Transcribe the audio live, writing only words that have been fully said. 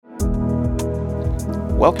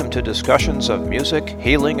Welcome to Discussions of Music,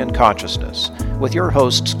 Healing, and Consciousness with your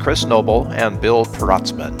hosts Chris Noble and Bill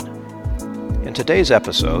Peratzman. In today's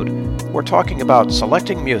episode, we're talking about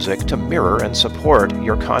selecting music to mirror and support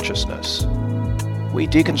your consciousness. We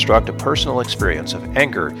deconstruct a personal experience of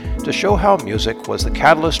anger to show how music was the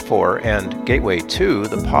catalyst for and gateway to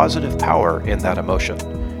the positive power in that emotion,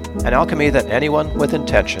 an alchemy that anyone with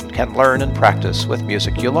intention can learn and practice with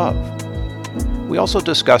music you love. We also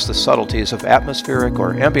discuss the subtleties of atmospheric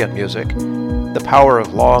or ambient music, the power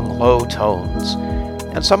of long, low tones,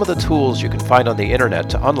 and some of the tools you can find on the internet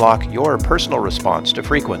to unlock your personal response to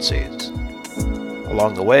frequencies.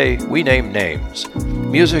 Along the way, we name names.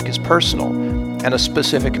 Music is personal, and a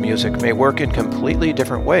specific music may work in completely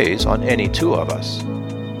different ways on any two of us.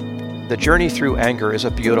 The journey through anger is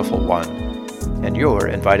a beautiful one, and you're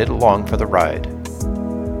invited along for the ride.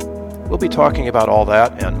 We'll be talking about all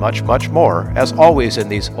that and much, much more, as always in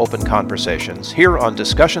these open conversations, here on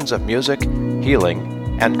Discussions of Music,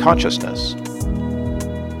 Healing, and Consciousness.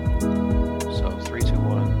 So, 3, 2,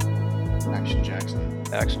 1. Action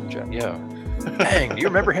Jackson. Yeah. Dang, do you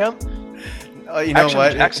remember him? You know Action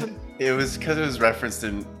what? Jackson? It was because it was referenced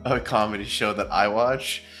in a comedy show that I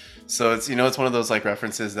watch. So it's one of those like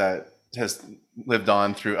references that has lived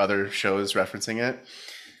on through other shows referencing it.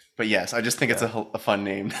 But yes, I just think it's a fun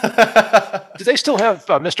name. Do they still have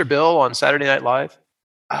Mr. Bill on Saturday Night Live?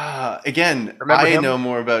 Again, Remember I him? know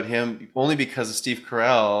more about him only because of Steve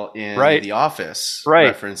Carell in Right. The Office Right.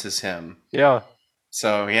 references him. Yeah.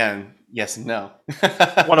 So yeah, yes and no.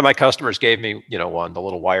 One of my customers gave me, one, the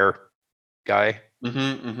little wire guy.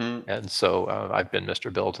 Mm-hmm. And so I've been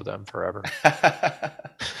Mr. Bill to them forever.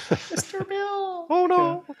 Mr. Bill. Oh,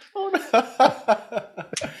 no. Yeah. Oh,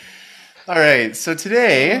 no. All right. So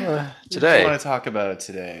today, what do you want to talk about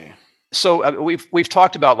today? So we've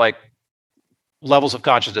talked about like levels of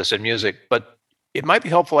consciousness in music, but it might be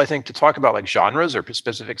helpful, I think, to talk about like genres or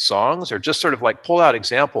specific songs, or just sort of like pull out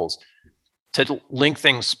examples to link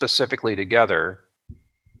things specifically together.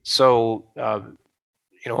 So,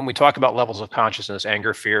 when we talk about levels of consciousness,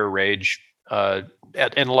 anger, fear, rage,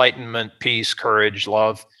 enlightenment, peace, courage,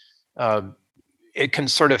 love, it can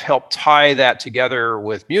sort of help tie that together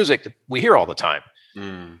with music that we hear all the time,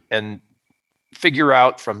 and figure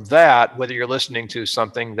out from that whether you're listening to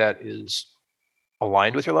something that is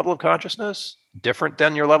aligned with your level of consciousness, different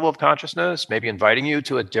than your level of consciousness, maybe inviting you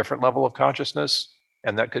to a different level of consciousness.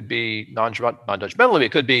 And that could be non-judgmentally.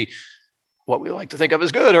 It could be what we like to think of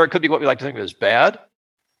as good, or it could be what we like to think of as bad.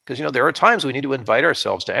 Because, there are times we need to invite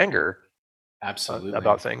ourselves to anger. Absolutely.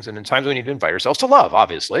 About things. And in times we need to invite ourselves to love,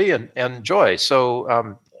 obviously, and joy. So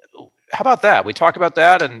how about that? We talk about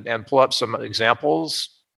that and pull up some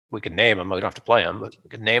examples. We can name them. We don't have to play them, but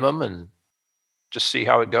we can name them and just see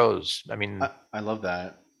how it goes. I mean, I love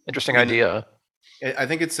that. Interesting idea. I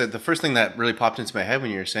think it's the first thing that really popped into my head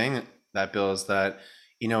when you were saying that, Bill, is that,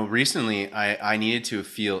 recently I needed to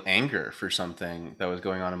feel anger for something that was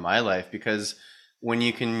going on in my life, because when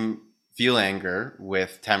you can feel anger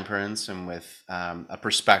with temperance and with a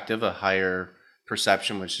perspective, a higher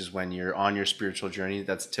perception, which is when you're on your spiritual journey,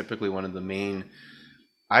 that's typically one of the main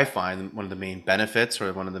benefits,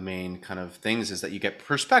 or one of the main kind of things, is that you get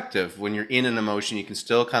perspective. When you're in an emotion, you can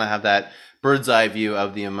still kind of have that bird's eye view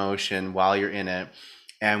of the emotion while you're in it.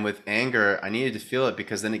 And with anger, I needed to feel it,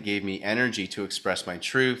 because then it gave me energy to express my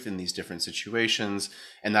truth in these different situations.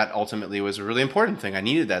 And that ultimately was a really important thing. I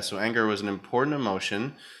needed that. So anger was an important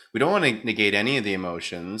emotion. We don't want to negate any of the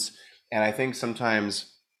emotions. And I think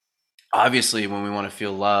sometimes, obviously, when we want to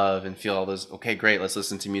feel love and feel all those, okay, great, let's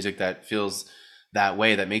listen to music that feels that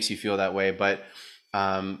way, that makes you feel that way. But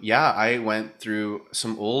I went through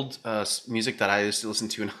some old music that I used to listen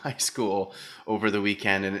to in high school over the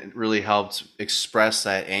weekend, and it really helped express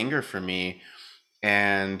that anger for me.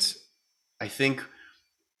 And I think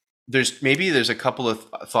there's a couple of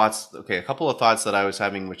thoughts that I was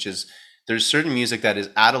having, which is, there's certain music that is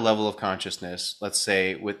at a level of consciousness, let's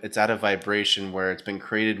say it's at a vibration where it's been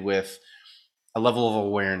created with a level of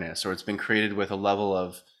awareness, or it's been created with a level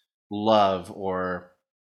of love or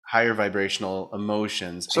higher vibrational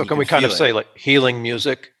emotions. So can we kind of say like healing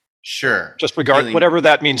music? Sure. Just whatever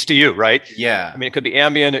that means to you, right? Yeah. I mean, it could be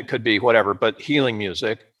ambient, it could be whatever, but healing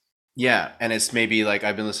music. Yeah. And it's maybe like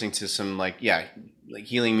I've been listening to some like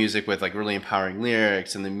healing music with like really empowering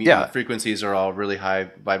lyrics, and the frequencies are all really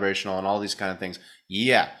high vibrational and all these kind of things.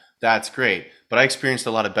 Yeah, that's great. But I experienced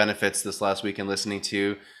a lot of benefits this last weekend listening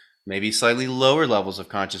to maybe slightly lower levels of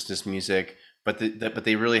consciousness music, but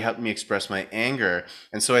they really helped me express my anger.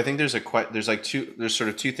 And so I think there's sort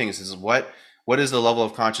of two things. Is what is the level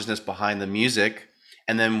of consciousness behind the music,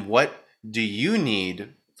 and then what do you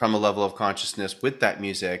need from a level of consciousness with that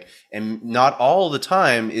music. And not all the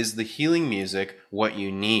time is the healing music what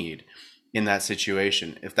you need in that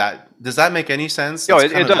situation. If that does that make any sense? No,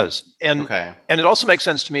 That's it does. okay. And it also makes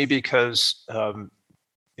sense to me because,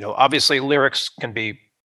 obviously lyrics can be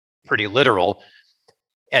pretty literal,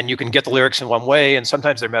 and you can get the lyrics in one way, and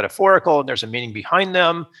sometimes they're metaphorical and there's a meaning behind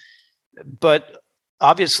them. But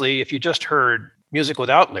obviously, if you just heard music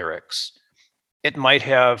without lyrics, it might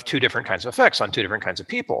have two different kinds of effects on two different kinds of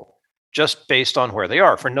people, just based on where they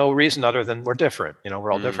are, for no reason other than we're different.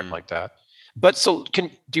 We're all different like that. But so, do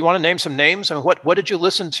you want to name some names? I mean, what did you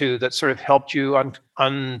listen to that sort of helped you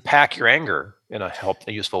unpack your anger in a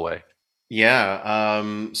useful way? Yeah.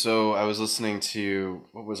 So I was listening to,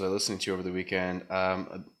 what was I listening to over the weekend?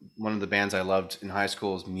 One of the bands I loved in high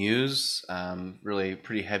school is Muse. Really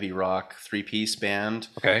pretty heavy rock, three-piece band.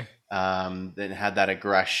 Okay. That had that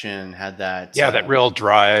aggression, had that that real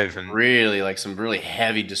drive, and really like some really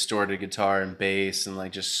heavy distorted guitar and bass, and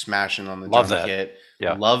like just smashing on the Love drum that. kit.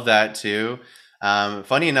 Yeah. Love that too.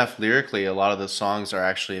 Funny enough, lyrically, a lot of the songs are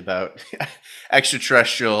actually about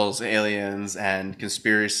extraterrestrials, aliens, and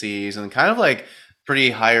conspiracies, and kind of like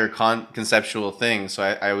pretty higher conceptual things. So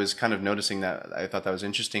I was kind of noticing that. I thought that was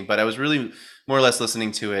interesting, but I was really more or less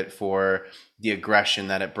listening to it for the aggression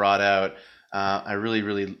that it brought out. I really,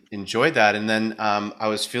 really enjoyed that. And then I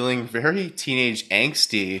was feeling very teenage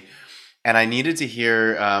angsty, and I needed to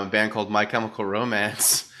hear a band called My Chemical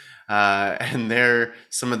Romance. And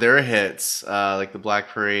some of their hits, like The Black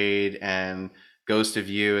Parade and Ghost of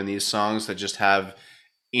You, and these songs that just have,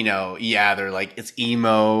 they're like, it's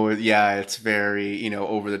emo. Yeah, it's very,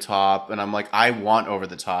 over the top. And I'm like, I want over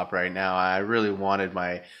the top right now. I really wanted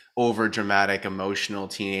my over dramatic, emotional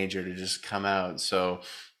teenager to just come out. So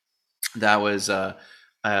that was a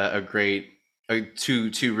great,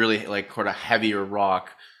 two really like sort of heavier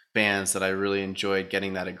rock bands that I really enjoyed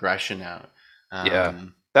getting that aggression out.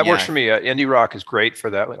 That works for me. Indie rock is great for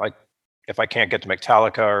that. Like, if I can't get to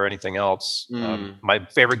Metallica or anything else, my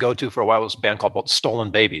favorite go-to for a while was a band called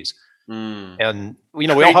Stolen Babies. And we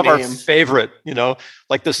all have our favorite,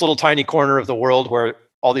 like this little tiny corner of the world where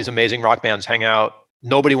all these amazing rock bands hang out.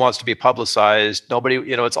 Nobody wants to be publicized. Nobody,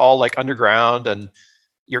 it's all like underground, and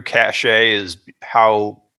your cachet is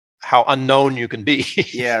how unknown you can be.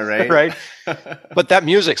 Yeah, right. Right. But that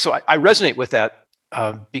music, so I resonate with that.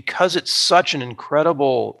 Because it's such an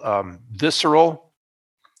incredible, visceral,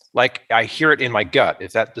 like I hear it in my gut.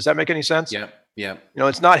 Does that make any sense? Yeah.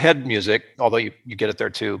 It's not head music, although you get it there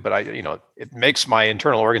too. But it makes my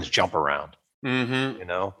internal organs jump around.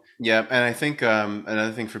 Mm-hmm. Yeah, and I think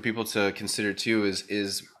another thing for people to consider too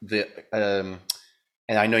is the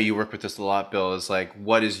and I know you work with this a lot, Bill. Is like,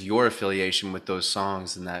 what is your affiliation with those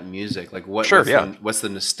songs and that music? Like, what's the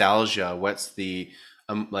nostalgia? What's the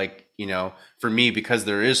for me, because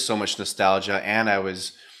there is so much nostalgia, and I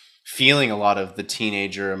was feeling a lot of the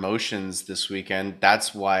teenager emotions this weekend.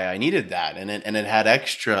 That's why I needed that, and it had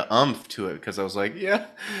extra oomph to it, because I was like, yeah,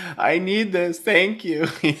 I need this. Thank you.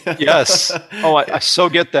 Yes. Oh, I so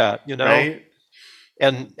get that. Right.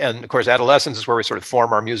 And of course, adolescence is where we sort of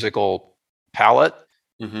form our musical palette.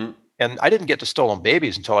 Mm-hmm. And I didn't get to Stolen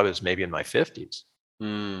Babies until I was maybe in my 50s.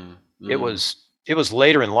 It was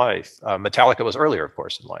later in life. Metallica was earlier, of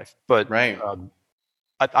course, in life. But right.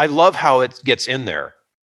 I love how it gets in there,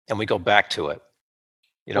 and we go back to it.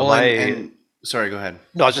 Sorry, go ahead.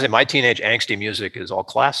 No, I was just saying, my teenage angsty music is all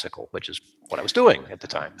classical, which is what I was doing at the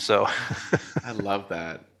time. So I love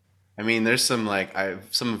that. I mean, there's some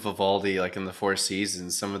some of Vivaldi, like in the Four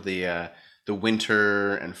Seasons, some of the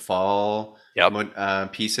winter and fall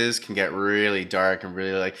pieces can get really dark and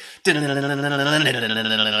really like gritty,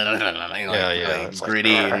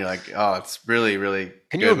 and you're like, oh, it's really, really.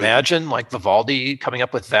 Can you imagine like Vivaldi coming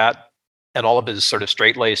up with that, and all of his sort of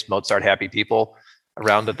straight-laced Mozart happy people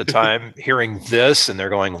around at the time hearing this, and they're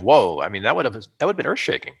going, whoa. I mean, that would have been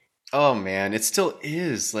earth-shaking. Oh man, it still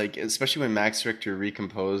is, like, especially when Max Richter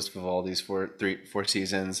recomposed Vivaldi's Four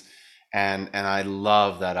Seasons. And I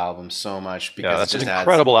love that album so much, because that's an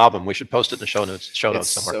incredible album. We should post it in the show notes somewhere. It's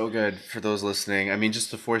so good for those listening. I mean,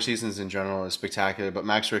 just the Four Seasons in general is spectacular, but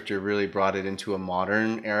Max Richter really brought it into a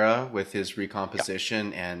modern era with his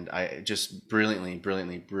recomposition, and I just brilliantly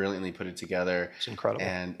put it together. It's incredible.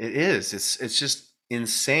 And it is. It's just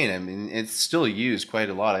insane. I mean, it's still used quite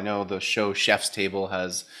a lot. I know the show Chef's Table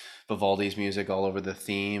has Vivaldi's music all over the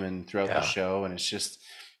theme and throughout the show, and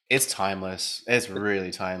it's timeless. It's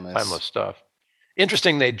really timeless. Timeless stuff.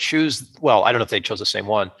 Interesting they'd choose, well, I don't know if they chose the same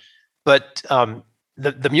one, but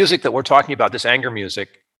the music that we're talking about, this anger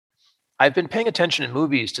music, I've been paying attention in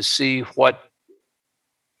movies to see what,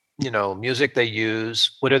 music they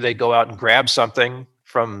use, whether they go out and grab something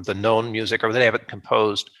from the known music, or they have it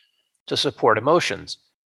composed to support emotions.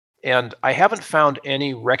 And I haven't found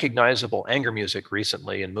any recognizable anger music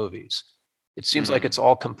recently in movies. It seems like it's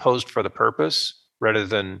all composed for the purpose rather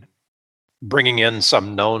than bringing in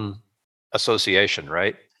some known association,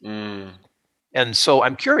 right? Mm. And so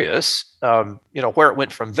I'm curious, where it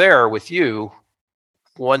went from there with you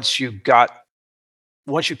once you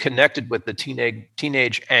connected with the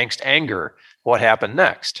teenage angst anger. What happened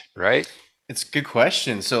next, right? It's a good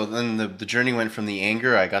question. So then the journey went from the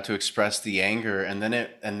anger. I got to express the anger, and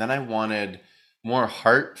then I wanted more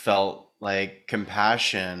heartfelt, like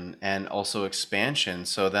compassion and also expansion.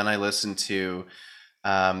 So then I listened to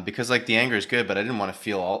because like the anger is good, but I didn't want to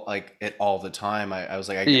feel it all the time. I was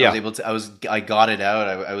like I was able to I got it out.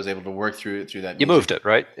 I was able to work through that You music. moved it,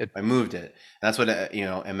 right? I moved it. And that's what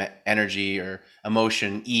energy or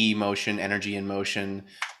emotion, emotion, energy in motion.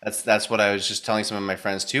 That's what I was just telling some of my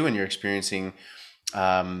friends too. When you're experiencing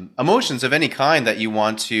emotions of any kind that you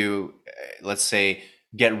want to, let's say,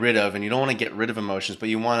 get rid of, and you don't want to get rid of emotions, but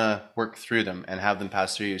you want to work through them and have them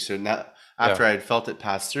pass through you. So now, after I had felt it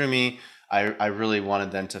pass through me, I really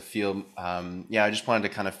wanted then to feel, I just wanted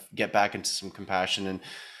to kind of get back into some compassion and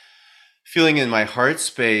feeling in my heart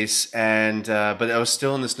space. And but I was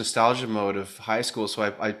still in this nostalgia mode of high school, so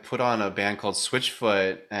I put on a band called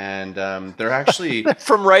Switchfoot, and they're actually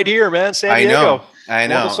from right here, man, San Diego. I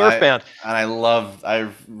know, local surf band, and I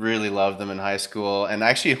really loved them in high school. And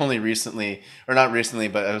actually, only recently, or not recently,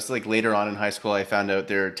 but it was like later on in high school, I found out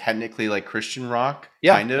they're technically like Christian rock.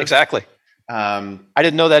 Yeah, kind of. Exactly. I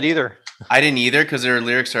didn't know that either. I didn't either, because their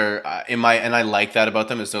lyrics are and I like that about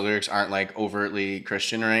them, is their lyrics aren't like overtly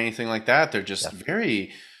Christian or anything like that. They're just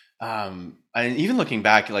very and even looking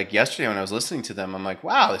back, like yesterday when I was listening to them, I'm like,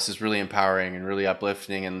 wow, this is really empowering and really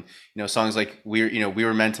uplifting. And songs like we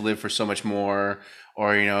were meant to live for so much more,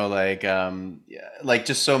 or like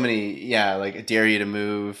just so many, like I dare you to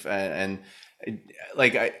move, and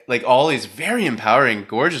like all these very empowering,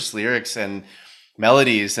 gorgeous lyrics and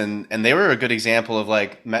melodies, and they were a good example of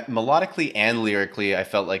like melodically and lyrically, I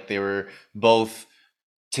felt like they were both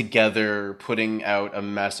together putting out a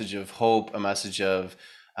message of hope, a message of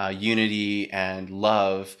unity and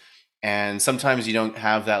love. And sometimes you don't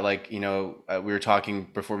have that, like we were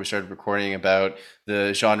talking before we started recording about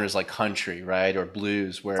the genres like country, right, or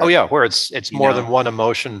blues, where where it's more than one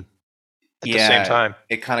emotion at the same time.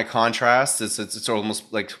 It kind of contrasts. It's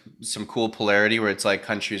almost like some cool polarity where it's like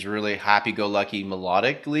country's really happy-go-lucky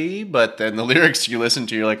melodically, but then the lyrics you listen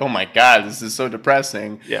to, you're like, oh my God, this is so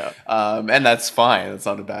depressing. Yeah. And that's fine. That's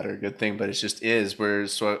not a bad or a good thing, but it just is.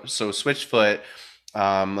 Whereas so Switchfoot,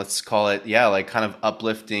 let's call it, like kind of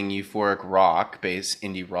uplifting, euphoric rock, bass,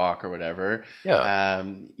 indie rock or whatever.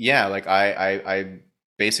 Yeah. Like I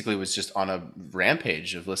basically was just on a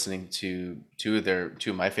rampage of listening to two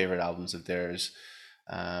of my favorite albums of theirs,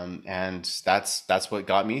 and that's what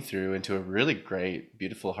got me through into a really great,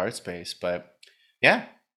 beautiful heart space. But that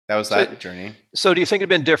was that journey. So do you think it'd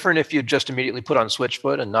been different if you'd just immediately put on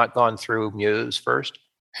Switchfoot and not gone through Muse first?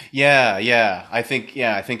 I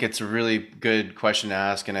think it's a really good question to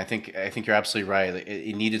ask, and I think you're absolutely right.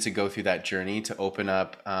 It needed to go through that journey to open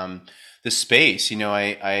up the space.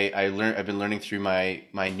 I've been learning through my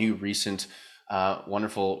new recent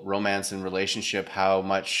wonderful romance and relationship how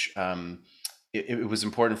much it was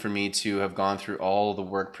important for me to have gone through all the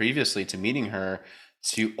work previously to meeting her,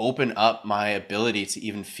 to open up my ability to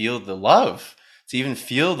even feel the love, to even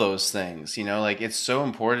feel those things. Like it's so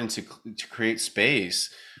important to create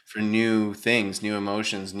space for new things, new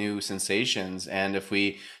emotions, new sensations. And if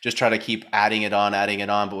we just try to keep adding it on,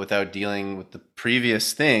 but without dealing with the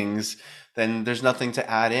previous things, then there's nothing to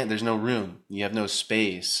add in. There's no room. You have no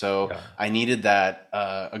space. So I needed that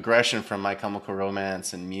aggression from My Chemical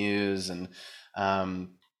Romance and Muse and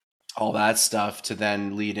all that stuff to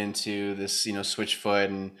then lead into this, Switchfoot.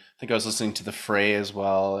 And I think I was listening to The Fray as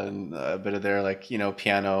well, and a bit of their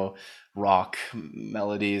piano rock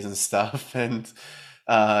melodies and stuff, and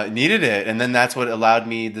needed it. And then that's what allowed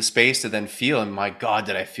me the space to then feel. And my God,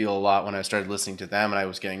 did I feel a lot when I started listening to them, and I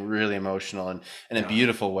was getting really emotional and in a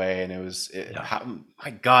beautiful way. And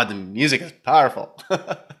my God, the music is powerful.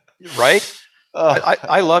 Right?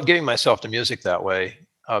 I love giving myself to music that way.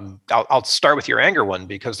 I'll start with your anger one,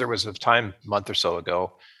 because there was a time a month or so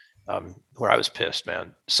ago where I was pissed,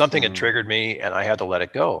 man. Something had triggered me and I had to let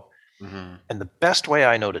it go. Mm-hmm. And the best way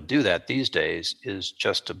I know to do that these days is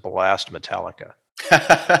just to blast Metallica.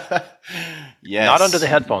 Yes. Not under the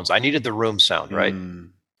headphones. I needed the room sound, right?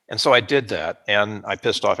 And so I did that, and I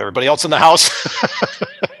pissed off everybody else in the house.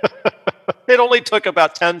 It only took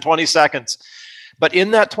about 10, 20 seconds. But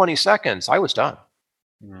in that 20 seconds, I was done.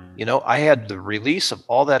 You know, I had the release of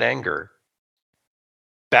all that anger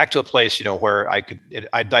back to a place, you know, where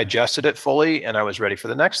I digested it fully and I was ready for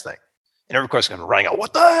the next thing. And of course, I'm running out,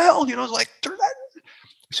 what the hell? You know, it's like, turn that.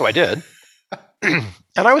 So I did.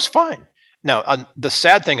 And I was fine. Now, the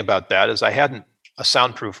sad thing about that is I hadn't a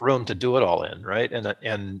soundproof room to do it all in, right?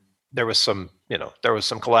 And there was some, you know, there was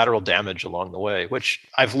some collateral damage along the way, which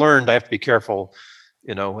I've learned I have to be careful,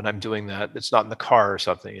 you know, when I'm doing that. It's not in the car or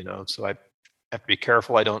something, you know, so I have to be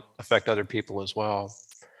careful I don't affect other people as well.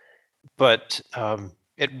 But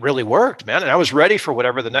it really worked, man. And I was ready for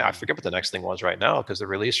whatever I forget what the next thing was right now, because the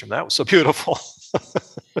release from that was so beautiful.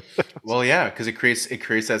 Well, yeah, because it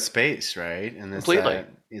creates that space, right? And Completely.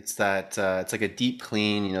 It's like a deep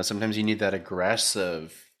clean. You know, sometimes you need that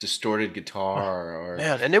aggressive, distorted guitar, or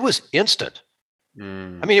Man, and it was instant. I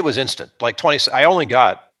Mm. mean, it was instant. Like 20. I only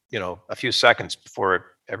got, you know, a few seconds before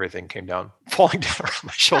everything came down, falling down around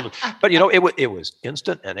my shoulder. But you know, it was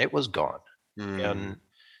instant and it was gone. Mm.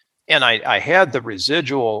 And I had the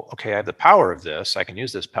residual. Okay, I have the power of this. I can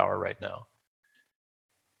use this power right now.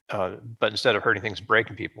 But instead of hurting things,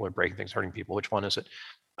 breaking people, or breaking things, hurting people, which one is it?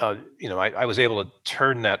 You know, I was able to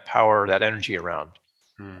turn that power, that energy around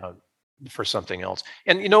Mm. for something else.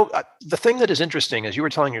 And you know, the thing that is interesting as you were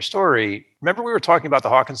telling your story, remember we were talking about the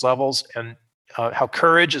Hawkins levels and how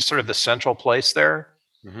courage is sort of the central place there.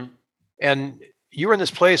 Mm-hmm. And you were in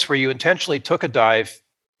this place where you intentionally took a dive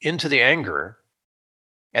into the anger,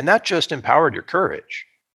 and that just empowered your courage,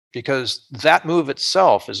 because that move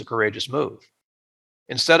itself is a courageous move.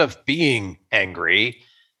 Instead of being angry,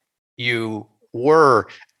 you were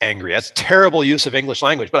angry. That's terrible use of English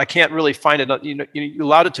language, but I can't really find it. You know, you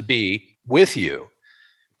allowed it to be with you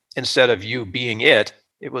instead of you being it.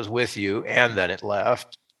 It was with you, and then it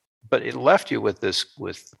left. But it left you with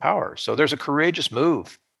power. So there's a courageous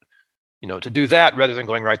move, you know, to do that rather than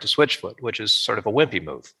going right to Switchfoot, which is sort of a wimpy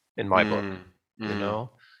move in my book. You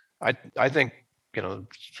know, I think, you know,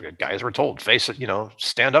 guys were told, face it, you know,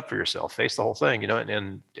 stand up for yourself, face the whole thing, you know,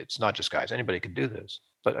 and it's not just guys, anybody can do this.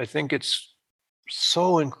 But I think it's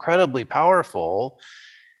so incredibly powerful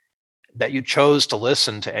that you chose to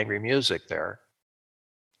listen to angry music there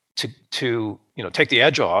to you know, take the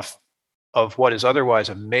edge off of what is otherwise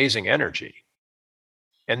amazing energy.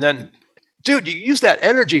 And then, dude, you use that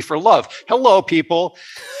energy for love. Hello, people.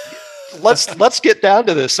 Let's get down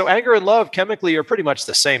to this. So anger and love chemically are pretty much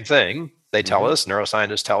the same thing. They tell us,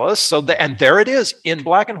 neuroscientists tell us. So and there it is in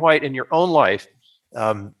black and white in your own life.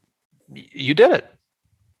 You did it.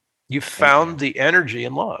 You found the energy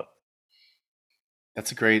in love.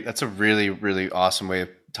 That's a really, really awesome way of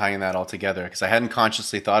tying that all together, because I hadn't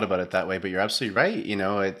consciously thought about it that way, but you're absolutely right. You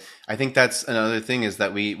know, I think that's another thing, is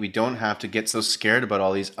that we don't have to get so scared about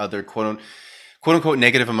all these other quote unquote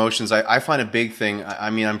negative emotions. I find a big thing. I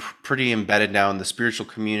mean, I'm pretty embedded now in the spiritual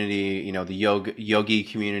community, you know, the yogi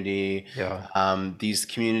community, these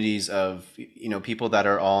communities of, you know, people that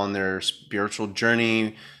are all on their spiritual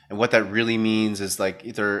journey. And what that really means is, like,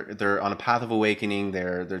 they're on a path of awakening.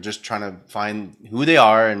 They're just trying to find who they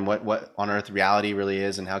are and what on earth reality really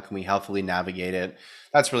is, and how can we healthfully navigate it.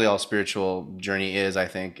 That's really all spiritual journey is, I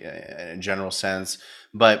think, in a general sense.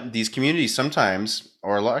 But these communities sometimes,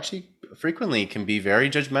 or actually frequently, can be very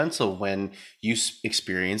judgmental when you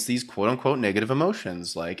experience these quote unquote negative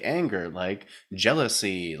emotions, like anger, like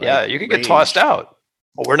jealousy. Like you can get tossed out.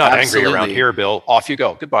 Well, we're not angry around here, Bill. Off you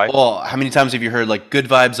go. Goodbye. Well, how many times have you heard, like, good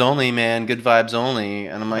vibes only, man, good vibes only?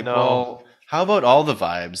 And I'm like, well, how about all the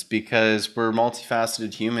vibes? Because we're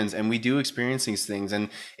multifaceted humans and we do experience these things. And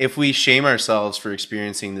if we shame ourselves for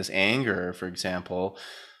experiencing this anger, for example,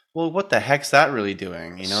 well, what the heck's that really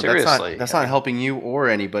doing? You know, seriously, that's not helping you or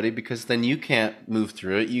anybody, because then you can't move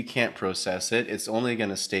through it. You can't process it. It's only going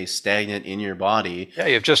to stay stagnant in your body. Yeah,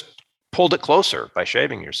 you've just pulled it closer by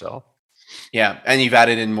shaving yourself. Yeah, and you've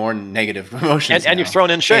added in more negative emotions. And you've thrown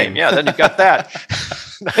in shame. Yeah, then you've got that.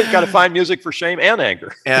 Now you've got to find music for shame and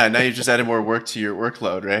anger. Yeah, now you've just added more work to your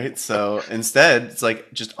workload, right? So instead, it's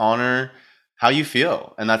like, just honor how you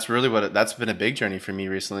feel. And that's really that's been a big journey for me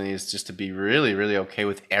recently, is just to be really, really okay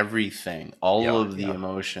with everything, all of the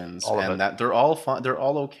emotions, and that they're all fun, they're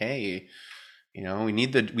all okay. You know, we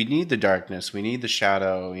need the darkness, we need the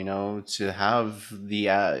shadow, you know, to have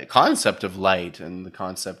the concept of light and the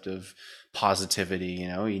concept of positivity. You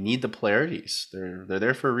know, you need the polarities. They're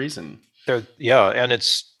there for a reason. And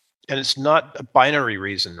it's not a binary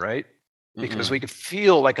reason, right? Because we can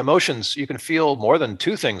feel, like, emotions, you can feel more than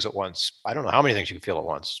two things at once. I don't know how many things you can feel at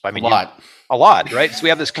once. I mean, a lot, right? So we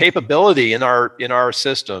have this capability in our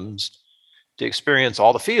systems to experience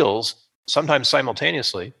all the feels, sometimes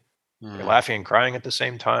simultaneously. You're laughing and crying at the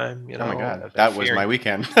same time, Oh my God, that was my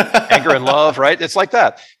weekend. Anger and love, right? It's like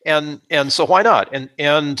that. And so why not?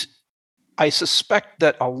 And I suspect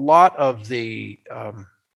that a lot of the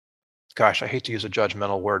gosh, I hate to use a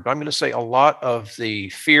judgmental word, but I'm going to say a lot of the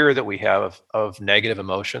fear that we have of negative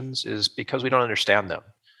emotions is because we don't understand them.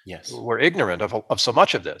 Yes. We're ignorant of so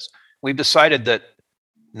much of this. We've decided that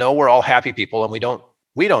no, we're all happy people, and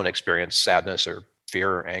we don't experience sadness or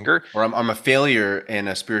fear or anger. Or I'm a failure in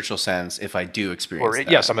a spiritual sense if I do experience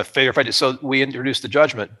that. Yes, I'm a failure if I do. So we introduce the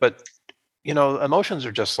judgment, but emotions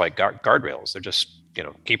are just like guardrails. They're just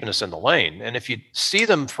keeping us in the lane. And if you see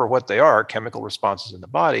them for what they are, chemical responses in the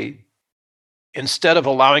body, instead of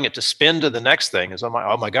allowing it to spin to the next thing, is oh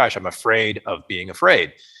my gosh, I'm afraid of being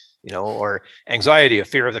afraid, or anxiety, a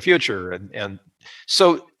fear of the future, and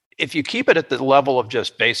so if you keep it at the level of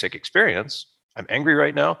just basic experience, I'm angry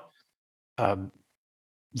right now.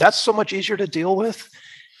 That's so much easier to deal with,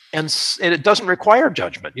 and it doesn't require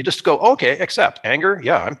judgment. You just go, okay, accept anger.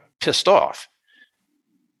 Yeah, I'm pissed off,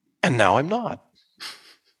 and now I'm not.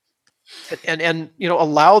 And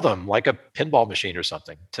allow them, like a pinball machine or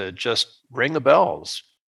something, to just ring the bells,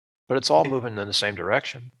 but it's all moving in the same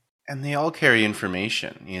direction. And they all carry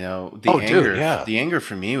information, The anger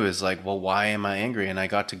for me was like, well, why am I angry? And I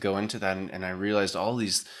got to go into that, and I realized all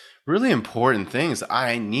these really important things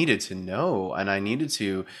I needed to know and I needed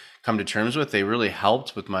to come to terms with. They really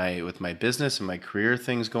helped with my business and my career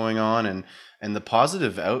things going on, and the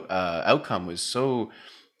positive outcome was so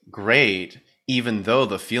great. Even though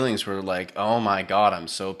the feelings were like, oh my God, I'm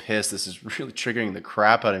so pissed. This is really triggering the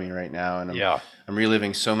crap out of me right now. And I'm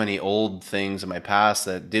reliving so many old things in my past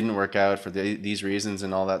that didn't work out for these reasons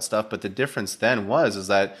and all that stuff. But the difference then is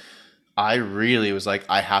that I really was like,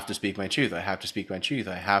 I have to speak my truth. I have to speak my truth.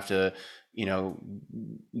 I have to,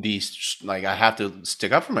 be like, I have to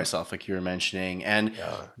stick up for myself, like you were mentioning. And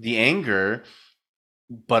the anger,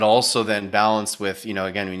 but also then balanced with,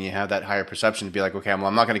 again, when you have that higher perception to be like, okay, well,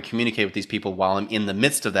 I'm not going to communicate with these people while I'm in the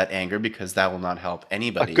midst of that anger, because that will not help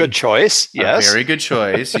anybody. A good choice. Yes. A very good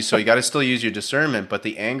choice. So you got to still use your discernment, but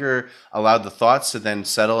the anger allowed the thoughts to then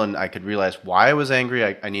settle, and I could realize why I was angry.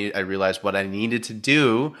 I realized what I needed to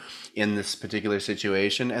do in this particular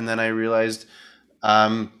situation. And then I realized,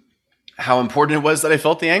 how important it was that I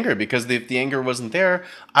felt the anger, because if the anger wasn't there,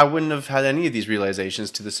 I wouldn't have had any of these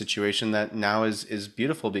realizations to the situation that now is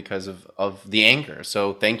beautiful because of the anger.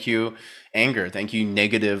 So thank you, anger. Thank you,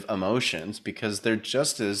 negative emotions, because they're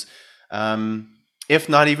just as, if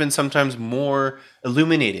not even sometimes more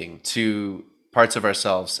illuminating to parts of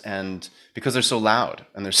ourselves, and because they're so loud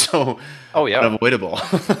and they're so unavoidable.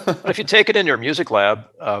 But if you take it in your music lab,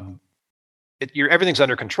 everything's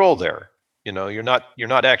under control there. You're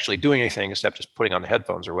not actually doing anything except just putting on the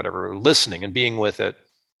headphones or whatever, listening and being with it.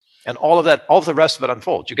 And all of the rest of it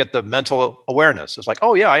unfolds. You get the mental awareness. It's like,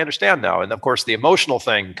 oh yeah, I understand now. And of course the emotional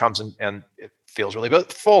thing comes in, and it feels really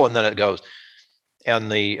full, and then it goes.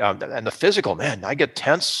 And the physical, man, I get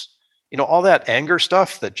tense. All that anger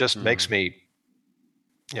stuff that just makes me,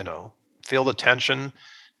 feel the tension,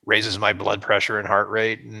 raises my blood pressure and heart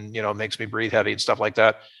rate, and makes me breathe heavy and stuff like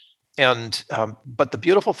that. And but the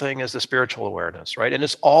beautiful thing is the spiritual awareness, right? And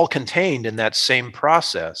it's all contained in that same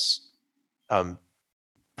process.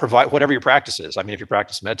 Provide whatever your practice is. I mean, if you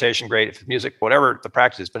practice meditation, great. If it's music, whatever the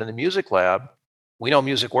practice is. But in the music lab, we know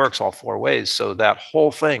music works all four ways. So that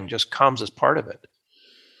whole thing just comes as part of it.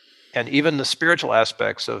 And even the spiritual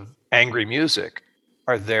aspects of angry music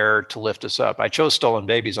are there to lift us up. I chose Stolen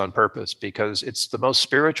Babies on purpose because it's the most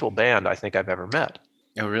spiritual band I think I've ever met.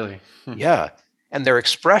 Oh, really? Yeah. And their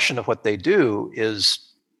expression of what they do is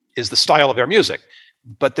the style of their music,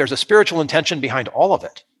 but there's a spiritual intention behind all of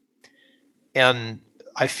it. And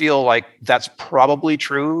I feel like that's probably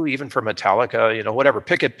true even for Metallica, whatever,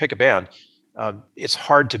 pick a band. It's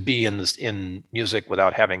hard to be in music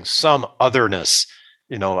without having some otherness,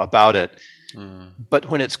 about it. But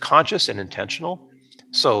when it's conscious and intentional,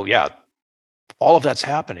 so yeah, all of that's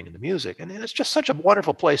happening in the music. And it's just such a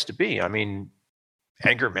wonderful place to be. I mean,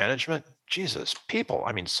 anger management, Jesus, people.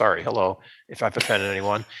 I mean, sorry, hello, if I've offended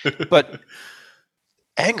anyone, but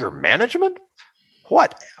anger management?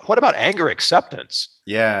 What about anger acceptance?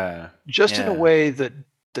 Yeah. Just in a way that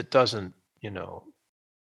doesn't,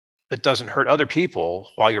 that doesn't hurt other people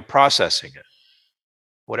while you're processing it.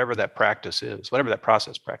 Whatever that practice is, whatever that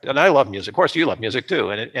process practice. And I love music. Of course, you love music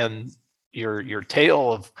too. And your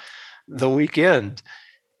tale of the weekend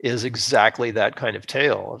is exactly that kind of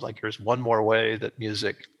tale of like, here's one more way that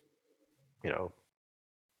music,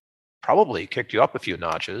 probably kicked you up a few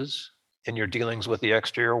notches in your dealings with the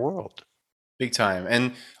exterior world. Big time.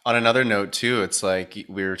 And on another note too, it's like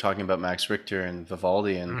we were talking about Max Richter and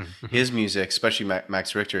Vivaldi and Mm-hmm. his music, especially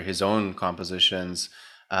Max Richter, his own compositions.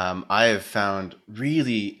 I have found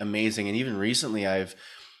really amazing, and even recently,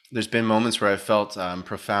 there's been moments where I've felt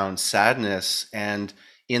profound sadness, and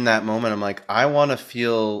in that moment, I'm like, I want to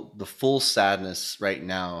feel the full sadness right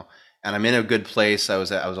now, and I'm in a good place. I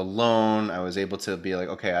was alone. I was able to be like,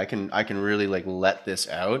 okay, I can really like let this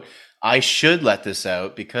out. I should let this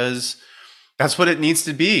out because that's what it needs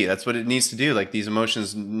to be. That's what it needs to do. Like these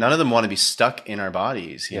emotions, none of them want to be stuck in our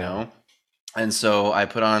bodies, you Yeah. know? And so I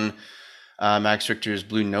put on Max Richter's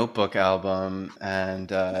Blue Notebook album, and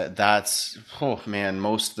that's, oh man,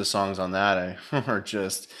 most of the songs on that are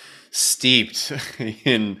just steeped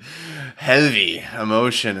in heavy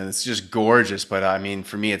emotion, and it's just gorgeous. But I mean,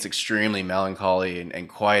 for me, it's extremely melancholy and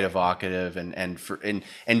quite evocative, and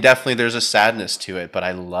definitely there's a sadness to it. But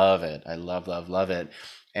I love it. I love it.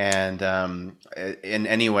 And in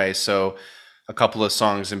anyway, so a couple of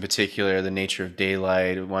songs in particular, "The Nature of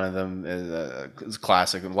Daylight." One of them is a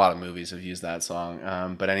classic. A lot of movies have used that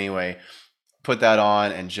song. But anyway, put that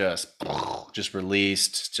on and just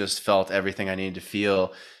released. Just felt everything I needed to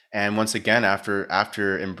feel. And once again,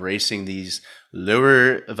 after embracing these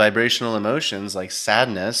lower vibrational emotions like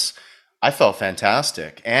sadness, I felt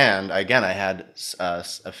fantastic. And again, I had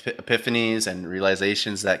epiphanies and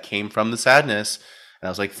realizations that came from the sadness. And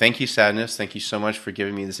I was like, thank you, sadness. Thank you so much for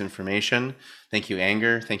giving me this information. Thank you,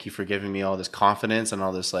 anger. Thank you for giving me all this confidence and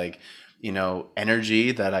all this, like,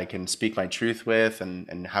 energy that I can speak my truth with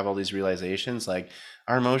and have all these realizations. Like,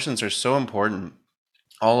 our emotions are so important,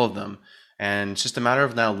 all of them. And it's just a matter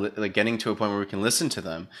of now like getting to a point where we can listen to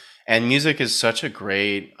them. And music is such a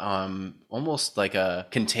great, almost like a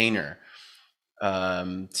container,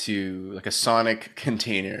 to like a sonic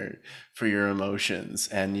container for your emotions.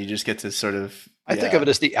 And you just get to sort of, I think of it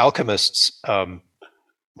as the alchemists.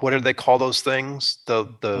 What did they call those things?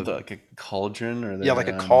 like a cauldron or Yeah, like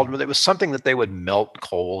a cauldron. It was something that they would melt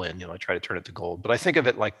coal in, try to turn it to gold. But I think of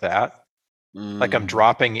it like that. Like I'm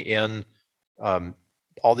dropping in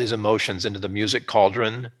all these emotions into the music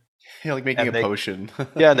cauldron, yeah, like making a and potion.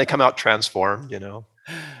 and they come out transformed.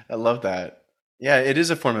 I love that. Yeah, it is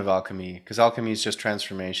a form of alchemy because alchemy is just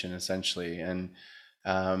transformation essentially, and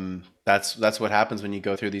that's what happens when you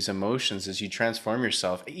go through these emotions is you transform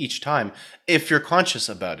yourself each time if you're conscious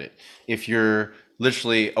about it, if you're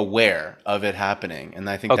literally aware of it happening, and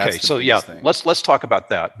I think Okay, that's the so yeah, biggest thing. let's talk about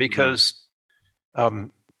that Mhm. because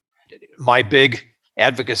my big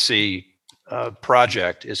advocacy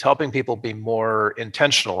project is helping people be more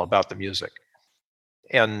intentional about the music.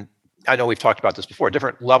 And I know we've talked about this before, a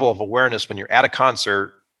different level of awareness when you're at a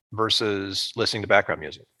concert versus listening to background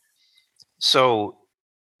music. So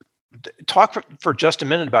talk for just a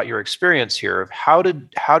minute about your experience here of how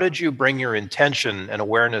did you bring your intention and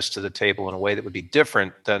awareness to the table in a way that would be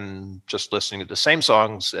different than just listening to the same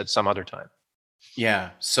songs at some other time? Yeah.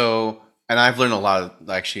 So, and I've learned a lot of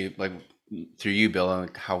actually, like through you, Bill,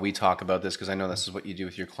 and how we talk about this because I know this is what you do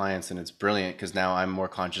with your clients, and it's brilliant because now I'm more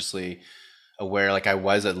consciously aware. Like I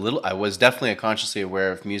was definitely consciously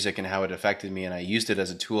aware of music and how it affected me, and I used it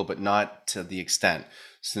as a tool, but not to the extent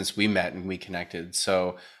since we met and we connected.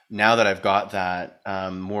 So now that I've got that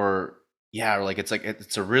more, yeah, like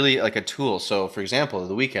it's a really like a tool. So for example,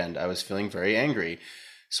 the weekend I was feeling very angry,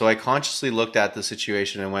 so I consciously looked at the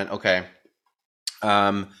situation and went, okay,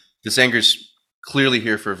 this anger's clearly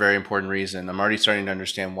here for a very important reason. I'm already starting to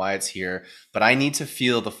understand why it's here, but I need to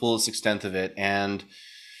feel the fullest extent of it. And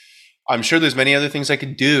I'm sure there's many other things I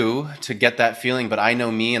could do to get that feeling, but I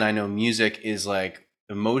know me and I know music is like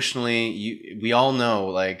emotionally, we all know,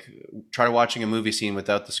 like try watching a movie scene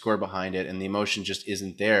without the score behind it and the emotion just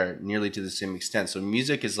isn't there nearly to the same extent. So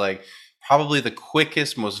music is like probably the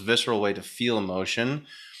quickest, most visceral way to feel emotion.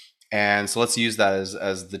 And so let's use that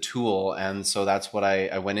as the tool. And so that's what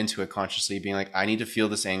I went into it consciously being like, I need to feel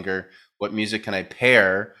this anger. What music can I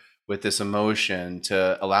pair with this emotion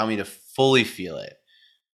to allow me to fully feel it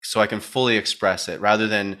so I can fully express it rather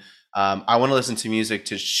than I want to listen to music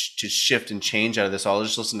to shift and change out of this. I'll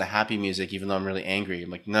just listen to happy music even though I'm really angry. I'm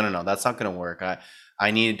like, no, that's not going to work.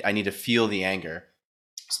 I need to feel the anger.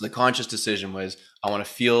 So the conscious decision was I want to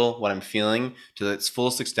feel what I'm feeling to its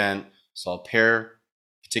fullest extent. So I'll pair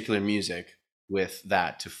particular music with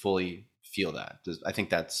that to fully feel that. I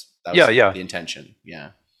think that was Yeah. the intention.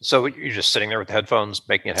 Yeah. So you're just sitting there with the headphones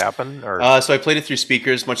making it happen, or So I played it through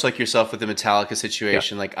speakers, much like yourself with the Metallica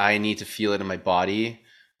situation. Like I need to feel it in my body.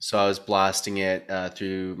 So I was blasting it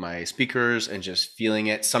through my speakers and just feeling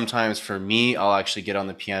it. Sometimes for me, I'll actually get on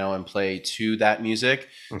the piano and play to that music,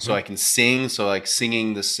 so I can sing. So like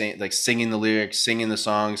singing the lyrics, singing the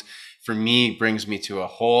songs, for me brings me to a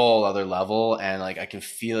whole other level, and like I can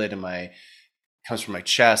feel it in my comes from my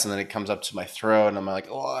chest, and then it comes up to my throat, and I'm like,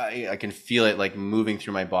 oh, I can feel it like moving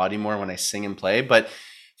through my body more when I sing and play. But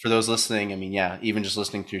for those listening, I mean, yeah, even just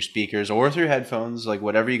listening through speakers or through headphones, like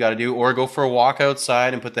whatever you got to do, or go for a walk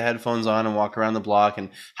outside and put the headphones on and walk around the block and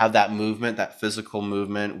have that movement, that physical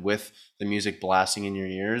movement with the music blasting in your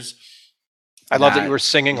ears. I love that you were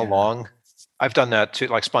singing yeah. along. I've done that too,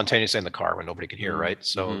 like spontaneously in the car when nobody can hear, Mm-hmm. right?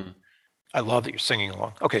 So Mm-hmm. I love that you're singing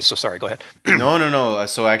along. Okay, so sorry, go ahead. No.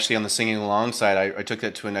 So actually, on the singing along side, I took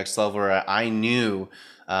that to a next level where I knew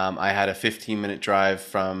I had a 15-minute drive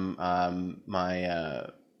from my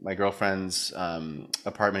girlfriend's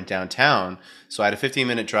apartment downtown. So I had a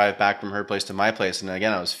 15-minute drive back from her place to my place, and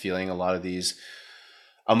again, I was feeling a lot of these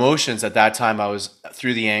emotions at that time. I was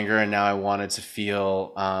through the anger, and now I wanted to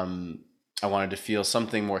feel. I wanted to feel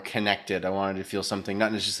something more connected. I wanted to feel something,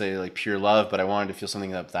 not necessarily like pure love, but I wanted to feel something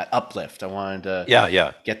that uplift. I wanted to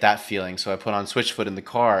Yeah. get that feeling. So I put on Switchfoot in the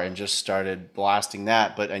car and just started blasting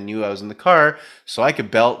that. But I knew I was in the car, so I could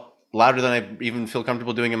belt louder than I even feel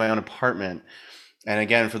comfortable doing in my own apartment. And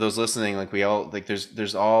again, for those listening, like we all like,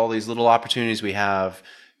 there's all these little opportunities we have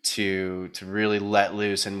to really let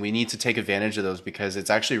loose, and we need to take advantage of those, because it's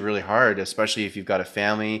actually really hard, especially if you've got a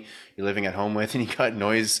family you're living at home with and you got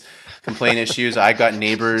noise complaint issues. I got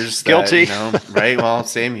neighbors that, Guilty. right? Well,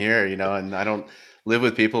 same here, and I don't live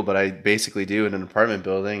with people, but I basically do in an apartment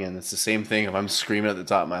building, and it's the same thing. If I'm screaming at the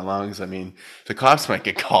top of my lungs, I mean, the cops might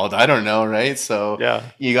get called. I don't know, right? So Yeah.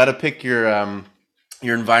 you got to pick your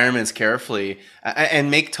environments carefully, and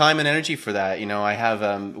make time and energy for that. I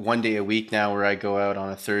have one day a week now where I go out on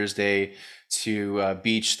a Thursday to a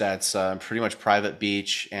beach that's pretty much private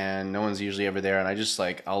beach, and no one's usually ever there. And I just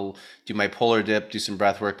like, I'll do my polar dip, do some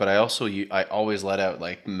breath work, but I always let out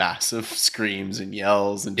like massive screams and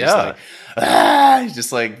yells, and just like,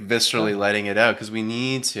 just like viscerally letting it out, because we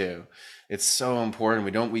need to. It's so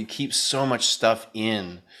important. We keep so much stuff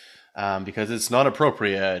in, because it's not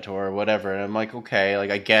appropriate or whatever. And I'm like, okay, like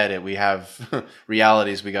I get it. We have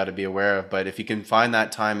realities we got to be aware of. But if you can find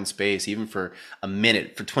that time and space, even for a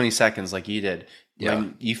minute, for 20 seconds, like you did,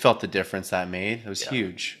 when you felt the difference that made, it was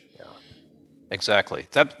huge. Yeah, exactly.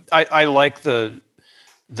 That I like the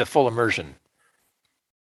full immersion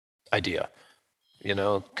idea,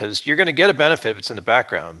 because you're going to get a benefit if it's in the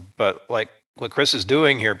background. But like what Chris is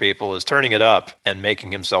doing here, people, is turning it up and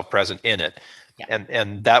making himself present in it.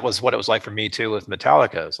 And that was what it was like for me too with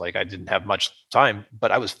Metallica. It's like I didn't have much time,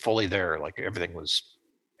 but I was fully there. Like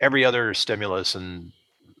every other stimulus and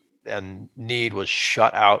need was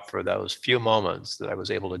shut out for those few moments that I was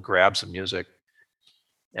able to grab some music,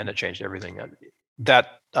 and it changed everything. That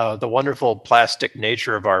the wonderful plastic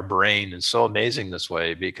nature of our brain is so amazing this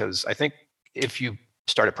way, because I think if you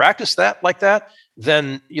start to practice that like that,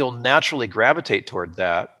 then you'll naturally gravitate toward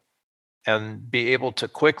that and be able to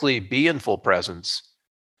quickly be in full presence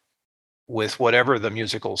with whatever the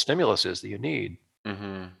musical stimulus is that you need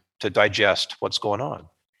to digest what's going on.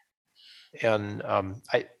 And I'm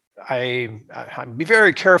be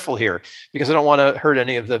very careful here, because I don't want to hurt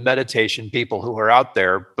any of the meditation people who are out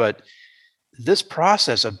there, but this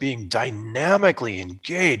process of being dynamically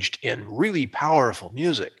engaged in really powerful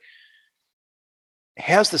music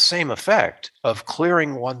has the same effect of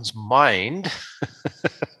clearing one's mind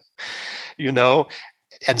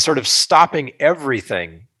and sort of stopping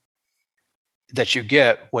everything that you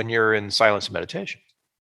get when you're in silence and meditation.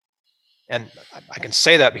 And I can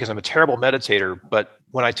say that because I'm a terrible meditator, but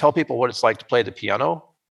when I tell people what it's like to play the piano,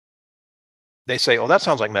 they say, "Oh, that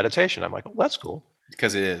sounds like meditation." I'm like, "Oh, that's cool."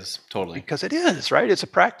 Because it is, totally. Because it is, right? It's a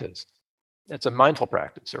practice. It's a mindful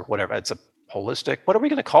practice or whatever. It's a holistic. What are we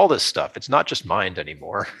going to call this stuff? It's not just mind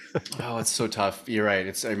anymore. Oh, it's so tough. You're right.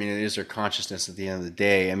 It is our consciousness at the end of the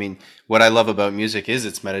day. I mean, what I love about music is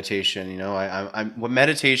its meditation. What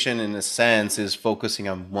meditation in a sense is focusing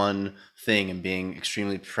on one thing and being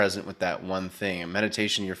extremely present with that one thing. And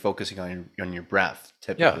meditation, you're focusing on your breath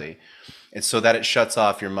typically. Yeah. It's so that it shuts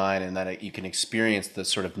off your mind and that you can experience the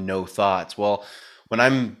sort of no thoughts. Well, when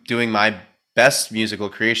I'm doing my best musical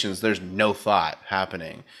creations, there's no thought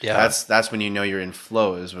happening. Yeah, that's when you know you're in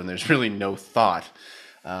flow, is when there's really no thought.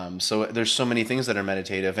 So there's so many things that are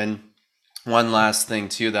meditative. And one last thing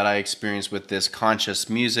too that I experienced with this conscious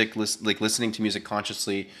music, like listening to music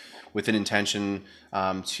consciously with an intention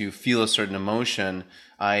to feel a certain emotion,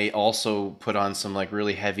 I also put on some like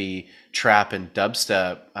really heavy trap and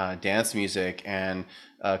dubstep dance music, and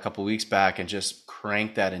a couple weeks back, and just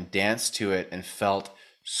cranked that and danced to it and felt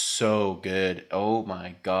so good. Oh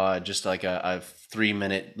my God. Just like a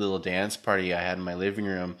 3-minute little dance party I had in my living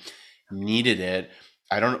room. Needed it.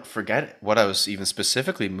 I don't forget what I was even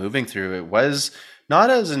specifically moving through. It was not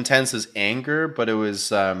as intense as anger, but it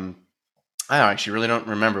was I don't actually really don't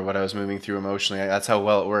remember what I was moving through emotionally. That's how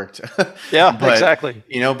well it worked. Yeah, But exactly.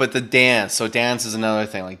 but the dance. So dance is another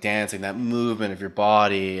thing, like dancing, that movement of your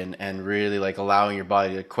body and really like allowing your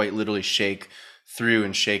body to quite literally shake through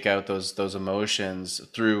and shake out those emotions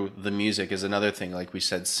through the music is another thing. Like we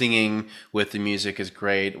said, singing with the music is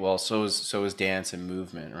great. Well, so is dance and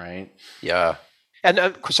movement, right? Yeah.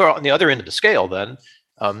 And so on the other end of the scale, then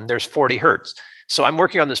there's 40 hertz. So I'm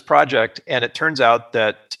working on this project, and it turns out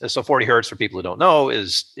that 40 hertz, for people who don't know,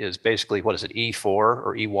 is basically, what is it, E4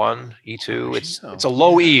 or E1, E2? Actually, It's so a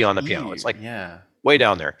low yeah, E on the piano. It's like yeah. way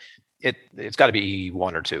down there. It's got to be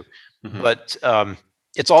E1 or two, Hmm. but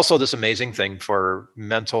it's also this amazing thing for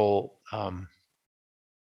mental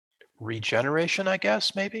regeneration, I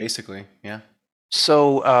guess, maybe. Basically, yeah.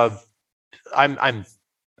 So I'm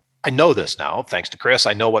I know this now, thanks to Chris.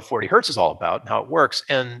 I know what 40 hertz is all about and how it works.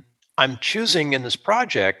 And I'm choosing in this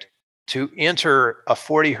project to enter a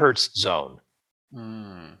 40 hertz zone,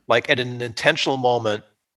 Mm. like at an intentional moment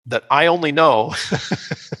that I only know,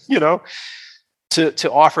 you know,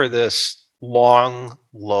 to offer this long,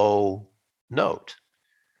 low note.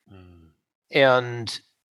 Mm. And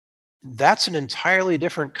that's an entirely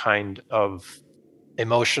different kind of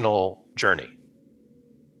emotional journey,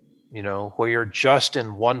 where you're just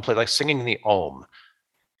in one place, like singing the Om.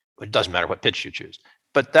 It doesn't matter what pitch you choose.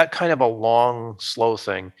 But that kind of a long, slow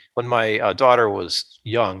thing. When my daughter was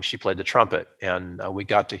young, she played the trumpet, and we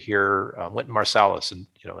got to hear Wynton Marsalis, in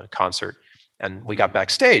a concert. And we got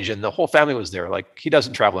backstage, and the whole family was there. Like, he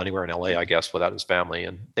doesn't travel anywhere in LA, I guess, without his family,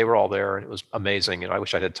 and they were all there, and it was amazing. And I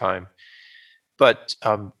wish I had time. But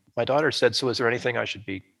my daughter said, "So, is there anything I should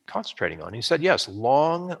be concentrating on?" He said, "Yes,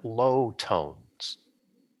 long, low tones."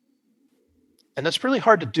 And that's really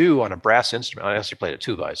hard to do on a brass instrument. I guess you played a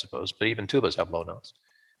tuba, I suppose, but even tubas have low notes.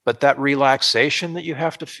 But that relaxation that you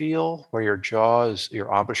have to feel, where your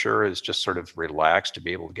embouchure is just sort of relaxed to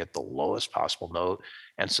be able to get the lowest possible note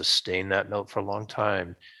and sustain that note for a long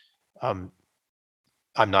time. Um,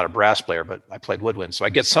 I'm not a brass player, but I played woodwind, so I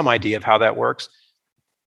get some idea of how that works.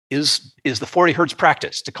 Is the 40 hertz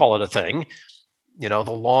practice, to call it a thing, the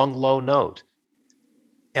long, low note.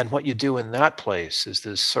 And what you do in that place is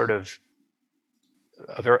this sort of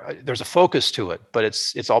there's a focus to it, but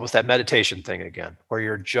it's almost that meditation thing again, where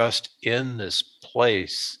you're just in this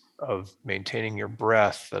place of maintaining your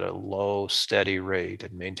breath at a low, steady rate,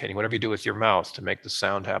 and maintaining whatever you do with your mouth to make the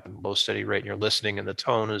sound happen, low, steady rate. And you're listening, and the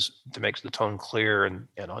tone is to make the tone clear and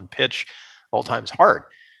on pitch, all times hard.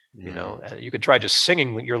 Mm. You could try just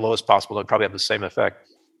singing your lowest possible note, probably have the same effect.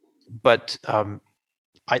 But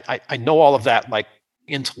I know all of that, like,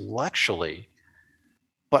 intellectually,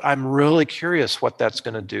 but I'm really curious what that's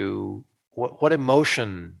going to do. What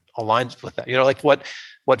emotion aligns with that? Like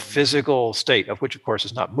what physical state, of which of course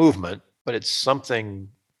is not movement, but it's something.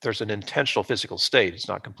 There's an intentional physical state. It's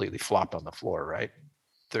not completely flopped on the floor, right?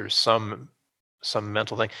 There's some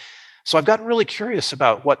mental thing. So I've gotten really curious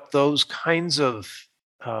about what those kinds of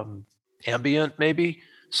ambient maybe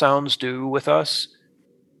sounds do with us,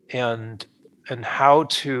 and how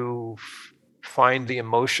to find the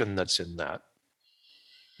emotion that's in that.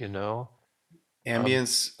 You know.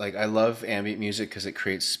 Ambience, like I love ambient music because it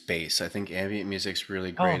creates space. I think ambient music's really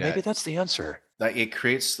Oh, great maybe at that's the answer. like it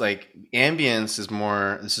creates like ambience is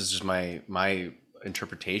more. This is just my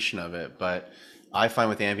interpretation of it, but I find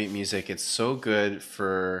with ambient music, it's so good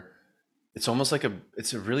for. It's almost like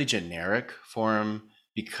it's a really generic form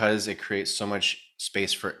because it creates so much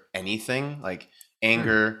space for anything like Hmm.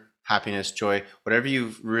 anger, happiness, joy, whatever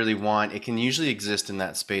you really want. It can usually exist in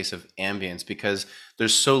that space of ambience because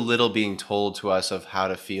there's so little being told to us of how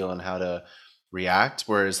to feel and how to react.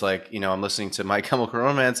 Whereas, like, I'm listening to My Chemical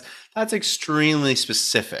Romance, that's extremely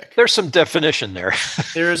specific. There's some definition there.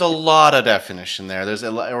 There's a lot of definition there. There's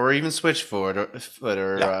a lot, or even Switchfoot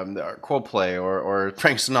Yeah. or Coldplay or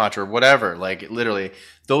Frank Sinatra or whatever. Like literally,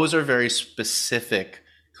 those are very specific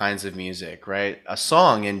kinds of music, right? A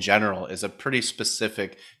song in general is a pretty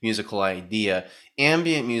specific musical idea.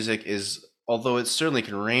 Ambient music is, although it certainly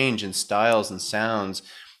can range in styles and sounds,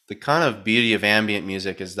 the kind of beauty of ambient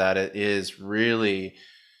music is that it is really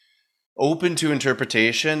open to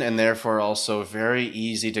interpretation and therefore also very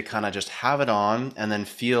easy to kind of just have it on and then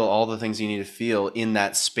feel all the things you need to feel in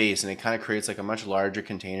that space, and it kind of creates like a much larger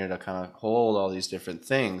container to kind of hold all these different